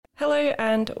Hello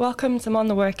and welcome to On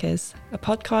the Workers, a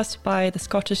podcast by the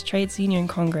Scottish Trades Union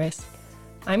Congress.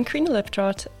 I'm Karina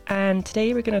Liptrot and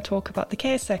today we're going to talk about the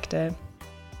care sector.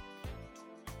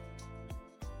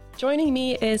 Joining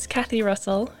me is Cathy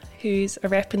Russell, who's a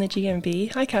rep in the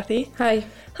GMB. Hi Cathy. Hi.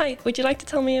 Hi, would you like to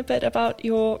tell me a bit about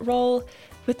your role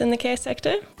within the care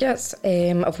sector? Yes,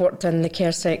 I've worked in the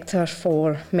care sector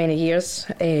for many years.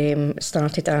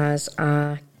 Started as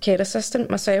a care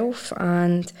assistant myself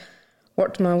and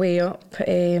worked my way up,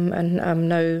 and I'm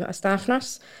now a staff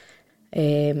nurse.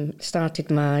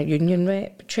 Started my union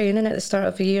rep training at the start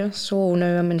of the year, so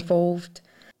now I'm involved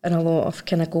in a lot of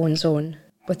kind of goings on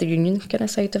with the union kind of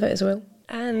side of it as well.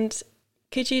 And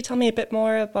could you tell me a bit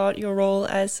more about your role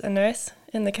as a nurse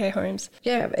in the care homes?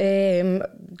 Yeah,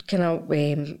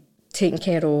 taking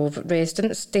care of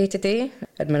residents day to day,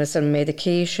 administering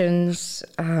medications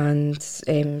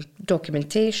and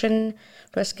documentation,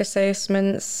 risk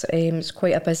assessments. It's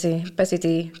quite a busy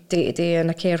day to day in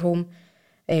a care home.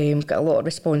 Got a lot of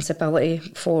responsibility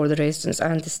for the residents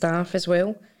and the staff as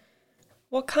well.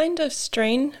 What kind of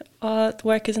strain are the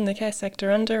workers in the care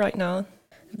sector under right now?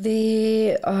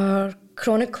 They are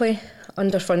chronically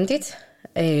underfunded,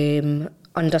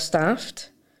 understaffed.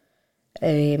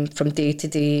 From day to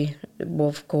day,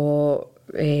 we've got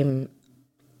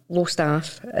low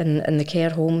staff in the care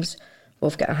homes.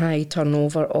 We've got a high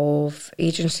turnover of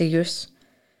agency use.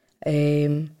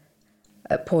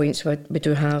 At points we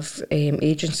do have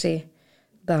agency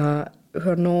who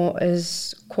are not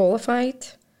as qualified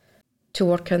to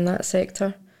work in that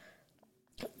sector.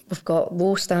 We've got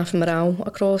low staff morale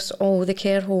across all the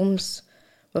care homes,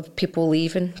 with people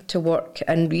leaving to work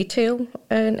in retail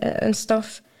and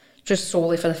stuff, just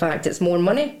solely for the fact it's more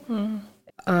money.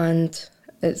 And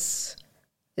it's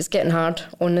getting hard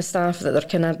on the staff that they're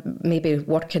kind of maybe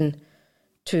working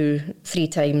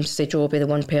 2-3 times the job of the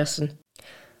one person.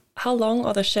 How long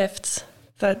are the shifts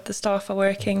that the staff are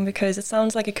working? Because it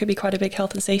sounds like it could be quite a big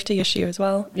health and safety issue as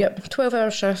well. Yep, 12-hour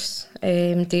shifts,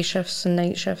 day shifts and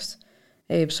night shifts.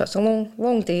 So it's a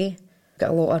long day.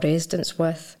 Got a lot of residents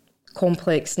with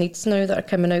complex needs now that are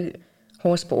coming out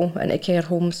hospital into care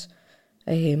homes,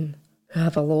 who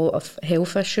have a lot of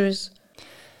health issues.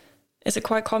 Is it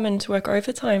quite common to work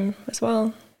overtime as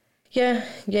well? Yeah.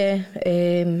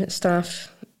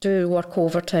 Staff do work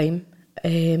overtime,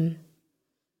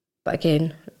 but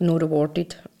again, no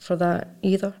rewarded for that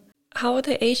either. How are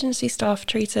the agency staff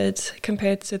treated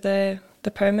compared to the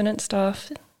permanent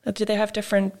staff? Do they have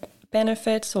different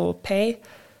benefits or pay?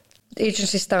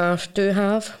 Agency staff do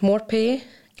have more pay,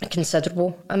 a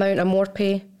considerable amount of more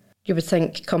pay. You would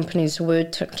think companies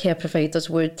would, care providers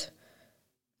would,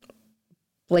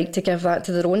 like to give that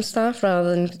to their own staff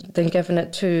rather than giving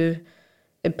it to,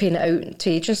 paying it out to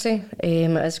agency. It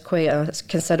is quite a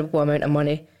considerable amount of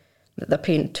money that they're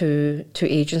paying to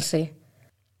agency.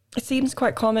 It seems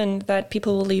quite common that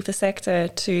people will leave the sector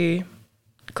to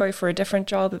go for a different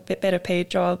job, a bit better paid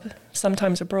job,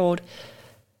 sometimes abroad.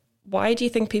 Why do you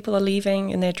think people are leaving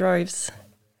in their droves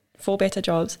for better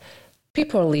jobs?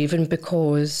 People are leaving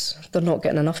because they're not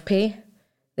getting enough pay.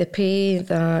 The pay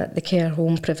that the care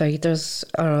home providers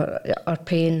are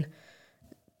paying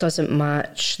doesn't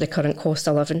match the current cost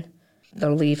of living.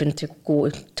 They're leaving to go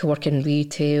to work in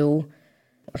retail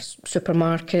or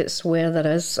supermarkets where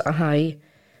there is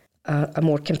a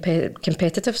more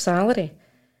competitive salary.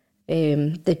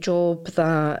 The job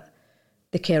that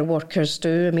the care workers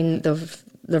do, I mean,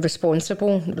 they're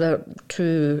responsible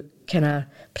to kind of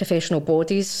professional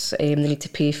bodies. They need to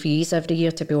pay fees every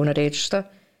year to be on a register.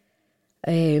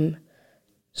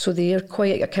 So they're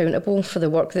quite accountable for the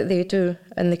work that they do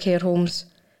in the care homes,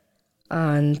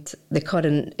 and the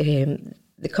current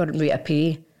rate of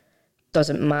pay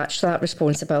doesn't match that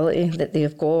responsibility that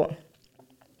they've got.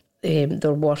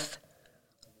 They're worth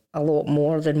a lot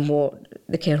more than what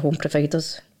the care home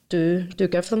providers do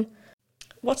give them.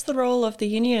 What's the role of the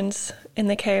unions in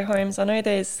the care homes? I know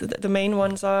the main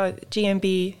ones are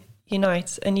GMB,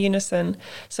 Unite and Unison.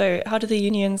 So how do the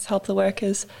unions help the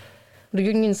workers? The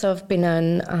unions have been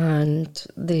in and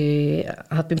they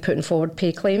have been putting forward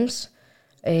pay claims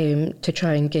to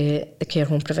try and get the care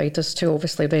home providers to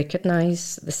obviously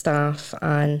recognise the staff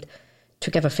and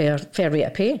to give a fair rate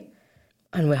of pay.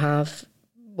 And we have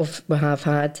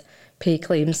had pay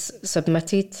claims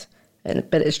submitted,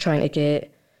 but it's trying to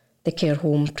get the care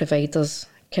home providers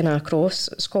kind of across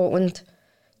Scotland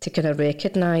to kind of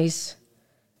recognise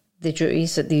the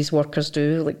duties that these workers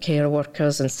do, like care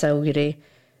workers, ancillary.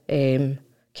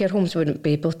 Care homes wouldn't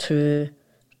be able to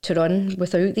run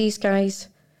without these guys.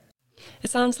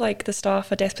 It sounds like the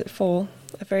staff are desperate for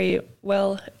a very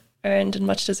well earned and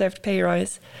much deserved pay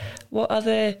rise. What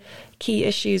other key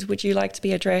issues would you like to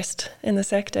be addressed in the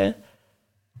sector?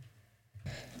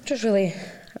 Just really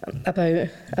about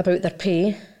their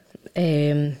pay,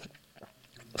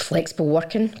 flexible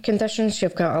working conditions.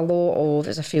 You've got a lot of,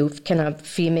 it's a field, kind of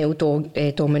female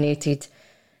dominated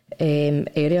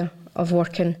area of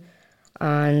working,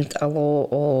 and a lot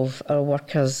of our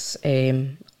workers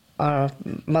are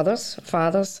mothers,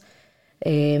 fathers.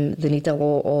 They need a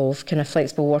lot of kind of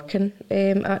flexible working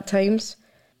at times.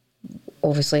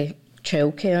 Obviously,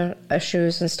 childcare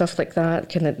issues and stuff like that.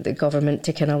 Kind of the government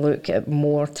to kind of look at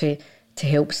more to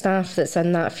help staff that's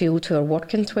in that field who are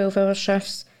working 12-hour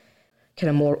shifts. Kind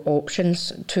of more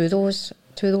options to those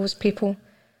people.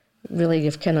 Really,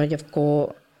 you've got kind of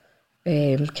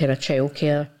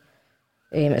childcare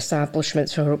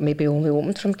establishments who are maybe only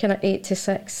open from kind of 8 to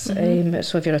 6. So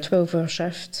if you're a 12-hour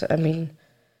shift, I mean,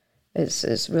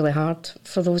 it's really hard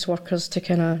for those workers to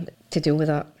deal with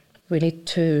that. We need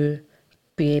to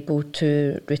be able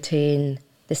to retain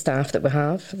the staff that we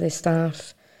have. The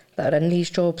staff that are in these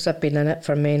jobs have been in it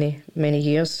for many, many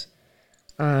years,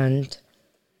 and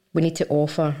we need to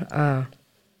offer a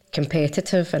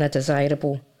competitive and a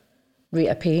desirable rate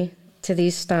of pay to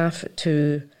these staff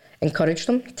to encourage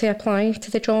them to apply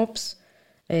to the jobs.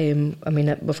 I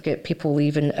mean, we've got people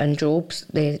leaving in droves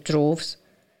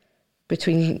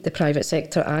between the private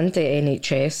sector and the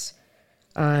NHS,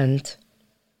 and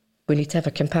we need to have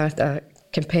a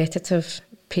competitive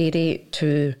pay rate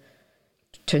to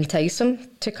entice them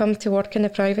to come to work in the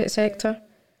private sector,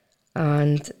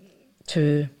 and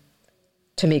to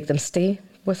make them stay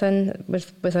within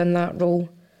that role.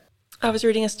 I was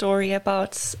reading a story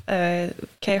about a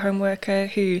care home worker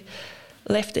who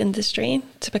left the industry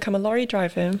to become a lorry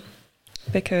driver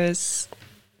because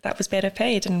that was better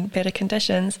paid and better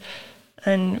conditions.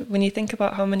 And when you think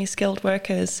about how many skilled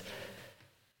workers,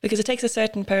 because it takes a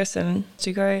certain person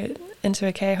to go into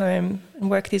a care home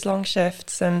and work these long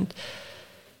shifts, and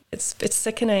it's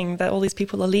sickening that all these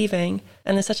people are leaving,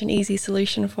 and there's such an easy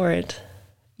solution for it.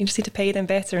 You just need to pay them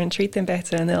better and treat them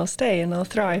better, and they'll stay and they'll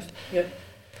thrive.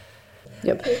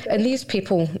 Yep. And these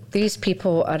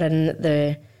people are in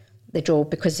the job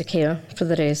because they care for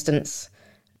the residents.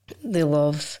 They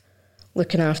love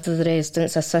looking after the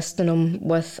residents, assisting them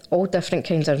with all different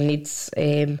kinds of needs,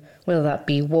 whether that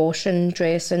be washing,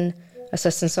 dressing,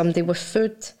 assisting somebody with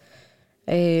food.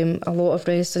 A lot of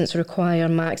residents require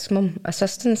maximum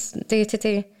assistance day to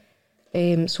day.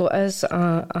 So it is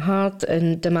a hard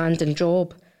and demanding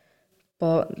job,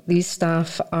 but these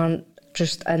staff aren't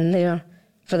just in there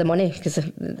for the money, because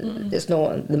it's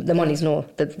not, the money's not,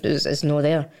 it's not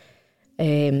there.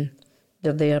 They're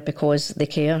there because they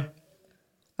care,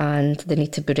 and they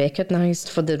need to be recognised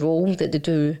for the role that they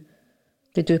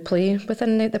do play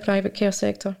within the private care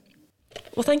sector.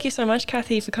 Well, thank you so much,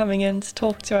 Kathy, for coming in to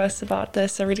talk to us about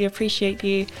this. I really appreciate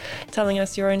you telling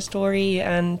us your own story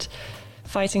and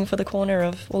fighting for the corner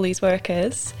of all these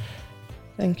workers.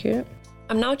 Thank you.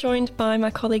 I'm now joined by my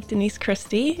colleague Denise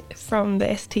Christie from the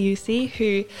STUC,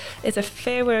 who is a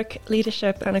Fair Work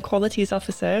Leadership and Equalities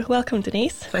Officer. Welcome,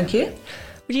 Denise. Thank you.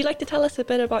 Would you like to tell us a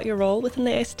bit about your role within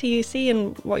the STUC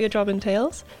and what your job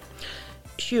entails?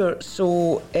 Sure.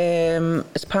 So,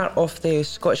 as part of the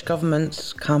Scottish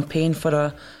Government's campaign for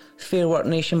a Fair Work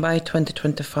Nation by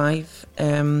 2025,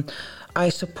 I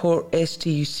support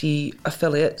STUC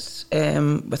affiliates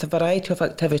with a variety of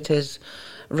activities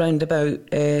round about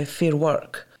fair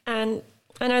work. And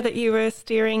I know that you were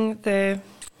steering the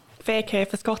Fair Care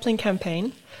for Scotland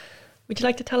campaign. Would you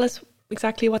like to tell us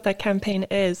exactly what that campaign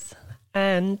is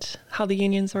and how the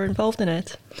unions are involved in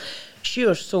it?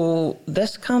 Sure. So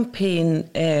this campaign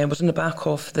was on the back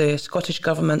of the Scottish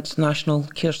Government's National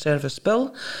Care Service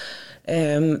Bill.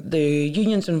 The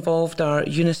unions involved are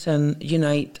Unison,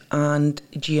 Unite and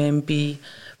GMB,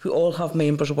 who all have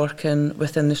members working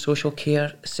within the social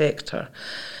care sector.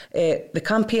 The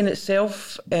campaign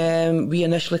itself, we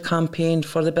initially campaigned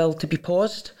for the bill to be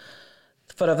paused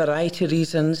for a variety of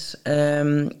reasons.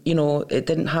 It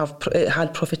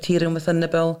had profiteering within the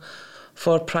bill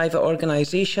for private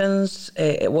organisations.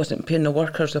 It wasn't paying the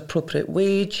workers appropriate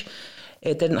wage.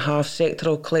 It didn't have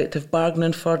sectoral collective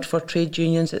bargaining for trade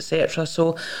unions, etc.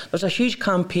 So there was a huge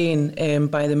campaign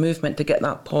by the movement to get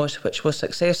that paused, which was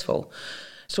successful.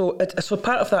 So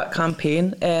part of that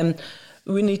campaign,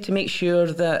 we need to make sure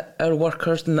that our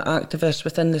workers and the activists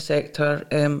within the sector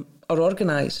are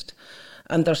organised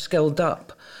and are skilled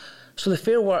up. So the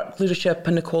Fair Work Leadership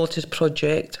and Equalities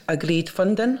Project agreed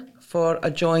funding for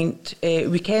a joint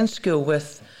weekend school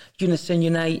with Unison,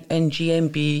 Unite and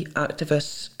GMB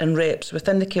activists and reps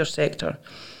within the care sector.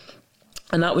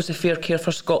 And that was the Fair Care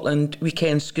for Scotland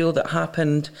weekend school that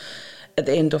happened at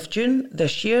the end of June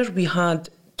this year. We had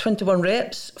 21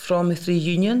 reps from the 3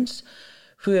 unions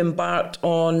who embarked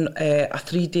on a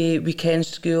 3-day weekend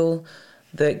school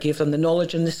that gave them the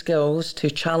knowledge and the skills to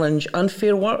challenge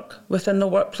unfair work within their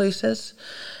workplaces.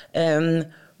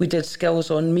 We did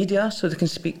skills on media, so they can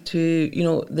speak to,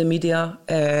 the media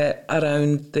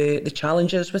around the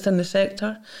challenges within the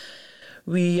sector.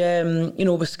 We,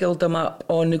 we skilled them up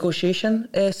on negotiation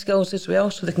skills as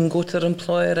well, so they can go to their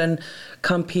employer and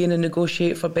campaign and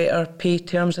negotiate for better pay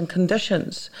terms and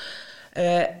conditions.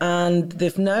 And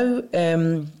they've now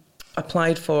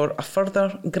applied for a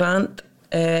further grant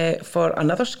for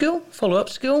another school, follow-up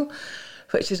school,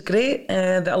 which is great.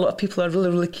 That a lot of people are really,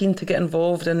 really keen to get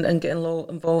involved and get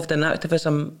involved in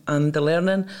activism and the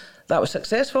learning. That was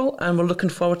successful, and we're looking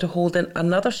forward to holding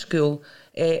another school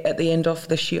at the end of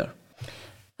this year.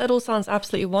 That all sounds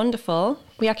absolutely wonderful.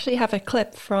 We actually have a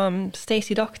clip from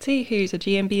Stacey Doherty, who's a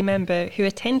GMB member who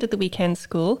attended the weekend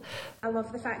school. I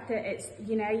love the fact that it's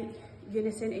Unite,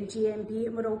 Unison and GMB,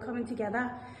 and we're all coming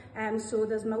together. So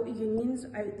there's multi-unions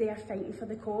out there fighting for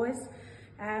the cause.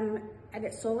 And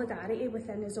it's solidarity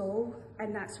within us all,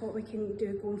 and that's what we can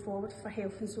do going forward for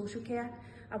health and social care.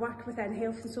 I work within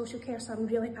health and social care, so I'm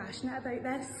really passionate about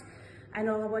this. And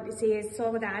all I want to say is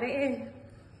solidarity.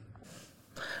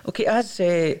 Okay, as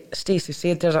Stacey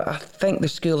said, I think the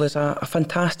school is a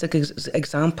fantastic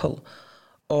example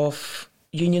of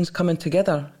unions coming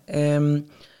together,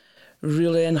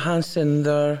 really enhancing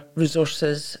their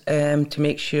resources to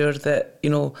make sure that,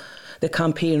 the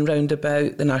campaign round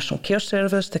about the National Care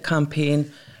Service, the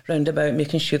campaign round about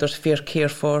making sure there's fair care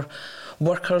for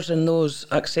workers and those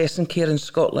accessing care in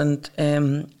Scotland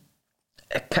can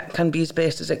be as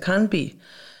best as it can be.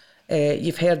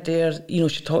 You've heard there,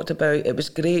 she talked about it was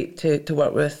great to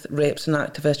work with reps and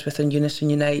activists within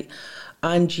Unison Unite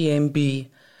and GMB,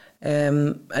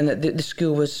 and the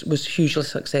school was hugely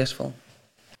successful.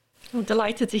 I'm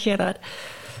delighted to hear that.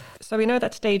 So we know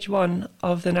that stage 1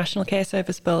 of the National Care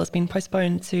Service Bill has been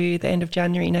postponed to the end of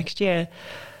January next year.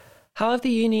 How have the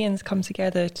unions come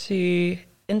together to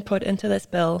input into this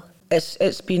bill?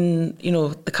 It's been,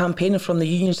 the campaigning from the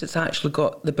unions that's actually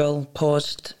got the bill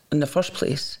paused in the first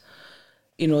place.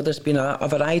 There's been a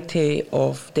variety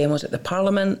of demos at the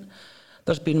Parliament.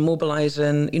 There's been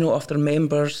mobilising, of their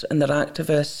members and their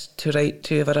activists to write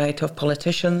to a variety of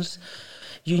politicians.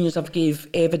 Unions have gave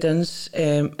evidence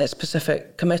at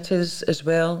specific committees as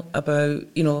well about,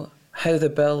 how the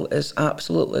bill is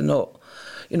absolutely not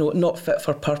fit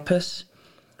for purpose.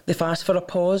 They've asked for a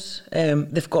pause.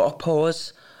 They've got a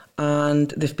pause,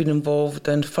 and they've been involved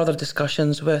in further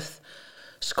discussions with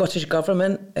Scottish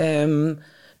Government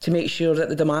to make sure that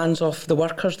the demands of the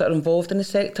workers that are involved in the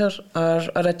sector are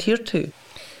adhered to.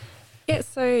 Yeah,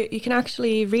 so you can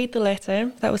actually read the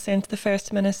letter that was sent to the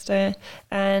First Minister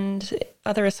and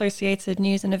other associated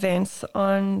news and events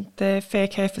on the Fair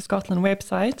Care for Scotland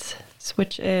website,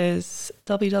 which is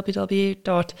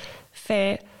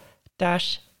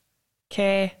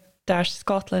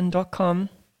www.fair-care-scotland.com,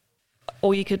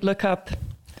 or you could look up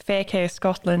Fair Care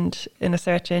Scotland in a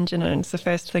search engine and it's the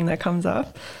first thing that comes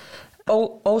up.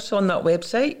 Also on that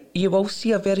website, you will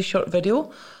see a very short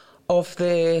video of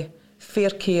the Fair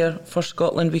Care for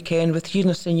Scotland weekend with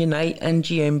Unison Unite and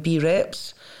GMB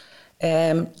reps.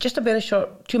 Just a very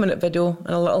short 2-minute video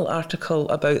and a little article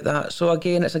about that. So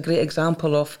again, it's a great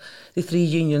example of the 3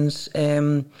 unions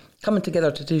coming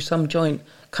together to do some joint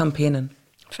campaigning.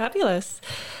 Fabulous.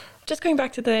 Just going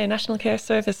back to the National Care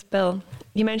Service Bill,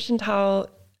 you mentioned how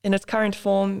in its current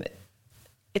form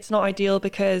it's not ideal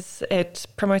because it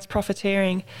promotes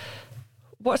profiteering.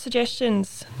 What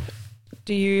suggestions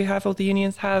do you have, or the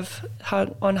unions have,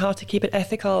 on how to keep it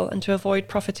ethical and to avoid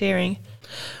profiteering?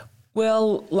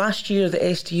 Well, last year the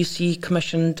STUC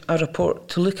commissioned a report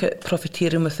to look at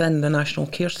profiteering within the National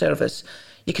Care Service.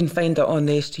 You can find it on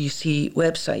the STUC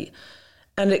website.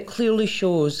 And it clearly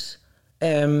shows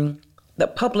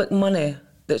that public money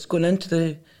that's going into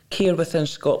the care within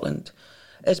Scotland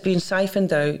is being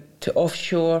siphoned out to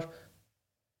offshore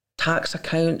tax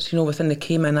accounts, within the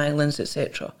Cayman Islands,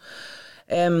 etc.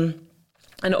 And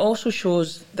it also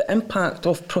shows the impact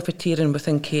of profiteering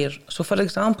within care. So, for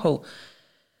example,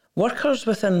 workers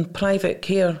within private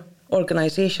care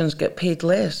organisations get paid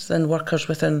less than workers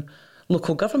within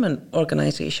local government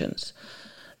organisations.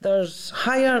 There's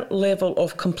higher level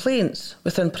of complaints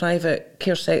within private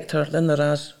care sector than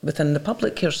there is within the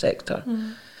public care sector.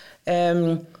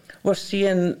 We're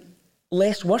seeing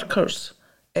less workers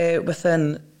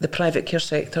within the private care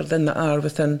sector than there are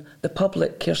within the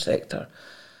public care sector.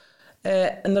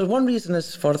 And there's one reason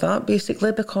is for that,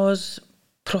 basically because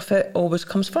profit always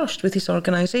comes first with these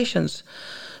organisations.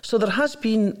 So there has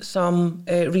been some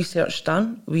research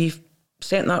done. We've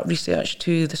sent that research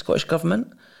to the Scottish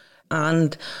Government,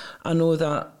 and I know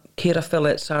that care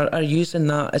affiliates are using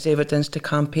that as evidence to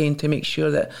campaign to make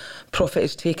sure that profit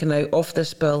is taken out of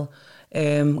this bill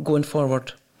going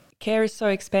forward. Care is so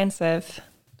expensive,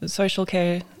 social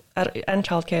care and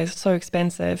childcare is so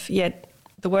expensive, yet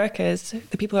the workers,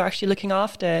 the people who are actually looking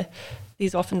after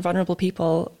these often vulnerable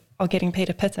people, are getting paid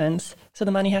a pittance, so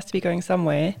the money has to be going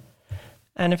somewhere.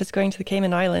 And if it's going to the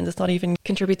Cayman Islands, it's not even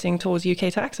contributing towards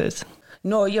UK taxes.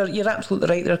 No, you're absolutely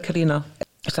right there, Karina.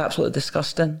 It's absolutely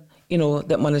disgusting, you know,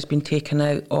 that money's been taken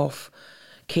out of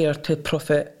care to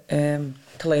profit, to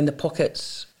line the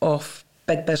pockets of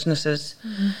big businesses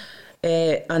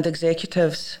and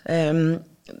executives.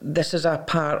 This is a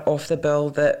part of the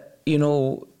bill that, you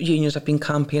know, unions have been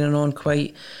campaigning on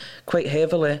quite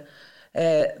heavily.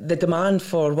 The demand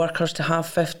for workers to have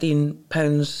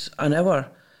 £15 an hour,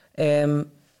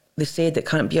 they said it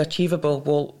can't be achievable.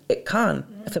 Well, it can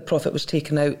if the profit was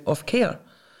taken out of care.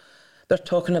 They're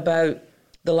talking about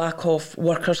the lack of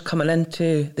workers coming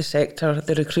into the sector,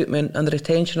 the recruitment and the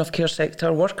retention of care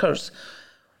sector workers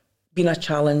being a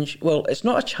challenge. Well, it's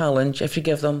not a challenge if you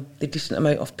give them the decent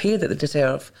amount of pay that they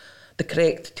deserve, the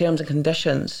correct terms and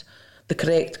conditions, the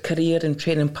correct career and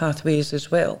training pathways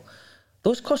as well.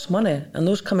 Those cost money, and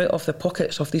those come out of the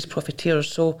pockets of these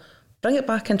profiteers. So bring it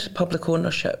back into public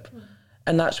ownership,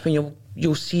 and that's when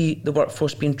you'll see the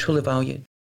workforce being truly valued.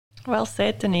 Well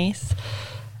said, Denise.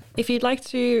 If you'd like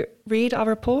to read our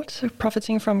report,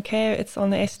 Profiting from Care, it's on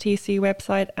the STUC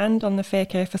website and on the Fair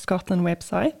Care for Scotland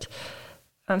website.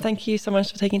 Thank you so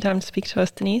much for taking time to speak to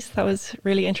us, Denise. That was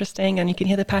really interesting, and you can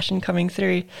hear the passion coming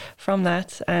through from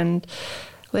that. And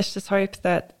let's just hope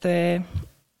that the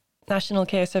National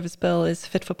Care Service Bill is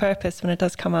fit for purpose when it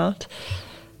does come out.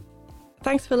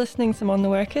 Thanks for listening to On the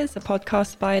Workers, a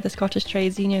podcast by the Scottish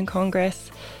Trades Union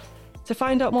Congress. To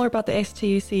find out more about the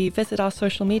STUC, visit our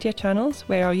social media channels,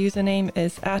 where our username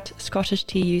is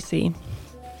 @ScottishTUC.